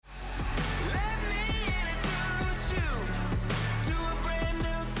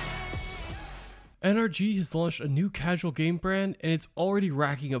NRG has launched a new casual game brand and it's already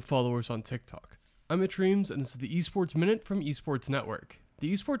racking up followers on TikTok. I'm Mitch Reams and this is the Esports Minute from Esports Network.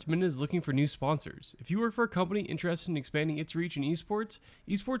 The Esports Minute is looking for new sponsors. If you work for a company interested in expanding its reach in esports,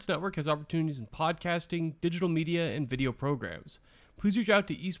 Esports Network has opportunities in podcasting, digital media, and video programs. Please reach out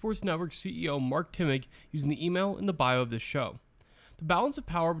to Esports Network CEO Mark Timig using the email in the bio of this show. The balance of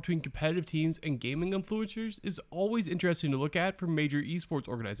power between competitive teams and gaming influencers is always interesting to look at for major esports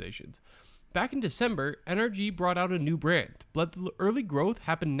organizations. Back in December, NRG brought out a new brand, but the early growth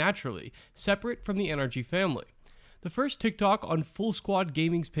happened naturally, separate from the NRG family. The first TikTok on Full Squad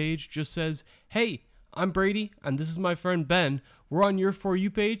Gaming's page just says, "Hey, I'm Brady, and this is my friend Ben. We're on your For You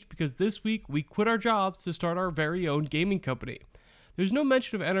page because this week we quit our jobs to start our very own gaming company." There's no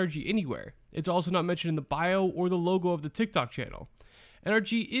mention of NRG anywhere. It's also not mentioned in the bio or the logo of the TikTok channel.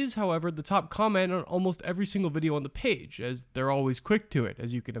 NRG is, however, the top comment on almost every single video on the page, as they're always quick to it,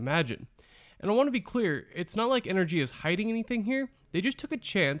 as you can imagine. And I want to be clear, it's not like NRG is hiding anything here. They just took a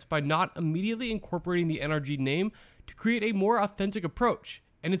chance by not immediately incorporating the NRG name to create a more authentic approach,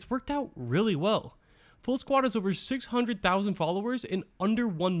 and it's worked out really well. Full Squad has over 600,000 followers in under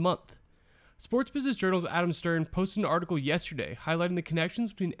 1 month. Sports Business Journal's Adam Stern posted an article yesterday highlighting the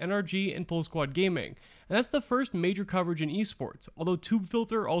connections between NRG and Full Squad Gaming, and that's the first major coverage in esports, although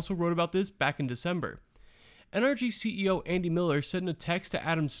TubeFilter also wrote about this back in December. NRG CEO Andy Miller said in a text to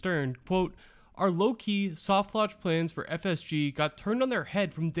Adam Stern, quote, "Our low-key, soft launch plans for FSG got turned on their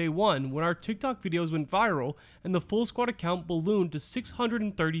head from day one when our TikTok videos went viral and the Full Squad account ballooned to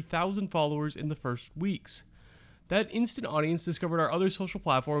 630,000 followers in the first weeks. That instant audience discovered our other social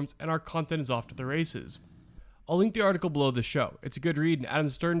platforms and our content is off to the races." I'll link the article below the show. It's a good read and Adam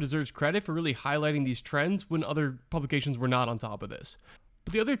Stern deserves credit for really highlighting these trends when other publications were not on top of this.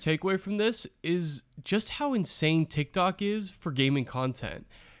 But the other takeaway from this is just how insane TikTok is for gaming content.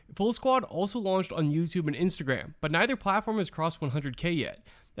 Full Squad also launched on YouTube and Instagram, but neither platform has crossed 100K yet.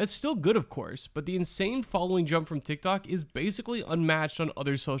 That's still good, of course, but the insane following jump from TikTok is basically unmatched on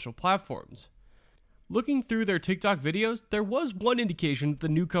other social platforms. Looking through their TikTok videos, there was one indication that the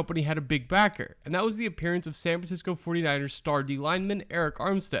new company had a big backer, and that was the appearance of San Francisco 49ers star D lineman Eric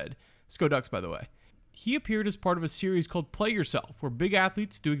Armstead. Go Ducks, by the way. He appeared as part of a series called Play Yourself, where big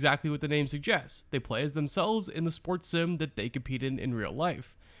athletes do exactly what the name suggests. They play as themselves in the sports sim that they compete in real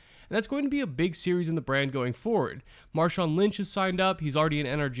life. And that's going to be a big series in the brand going forward. Marshawn Lynch is signed up, he's already an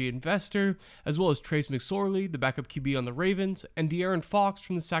NRG investor, as well as Trace McSorley, the backup QB on the Ravens, and De'Aaron Fox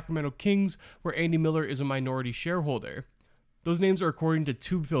from the Sacramento Kings, where Andy Miller is a minority shareholder. Those names are according to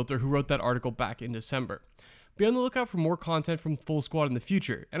TubeFilter, who wrote that article back in December. Be on the lookout for more content from Full Squad in the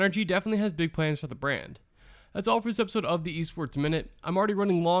future. NRG definitely has big plans for the brand. That's all for this episode of the Esports Minute. I'm already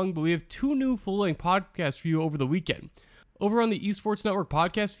running long, but we have 2 new full-length podcasts for you over the weekend. Over on the Esports Network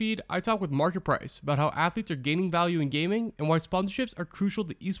podcast feed, I talk with Market Price about how athletes are gaining value in gaming and why sponsorships are crucial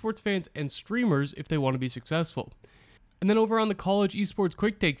to esports fans and streamers if they want to be successful. And then over on the College Esports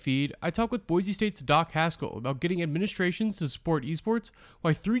Quick Take feed, I talk with Boise State's Doc Haskell about getting administrations to support esports,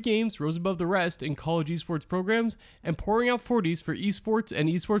 why 3 games rose above the rest in college esports programs, and pouring out 40s for esports and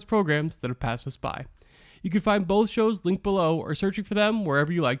esports programs that have passed us by. You can find both shows linked below or searching for them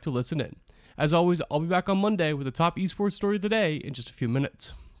wherever you like to listen in. As always, I'll be back on Monday with the top esports story of the day in just a few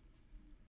minutes.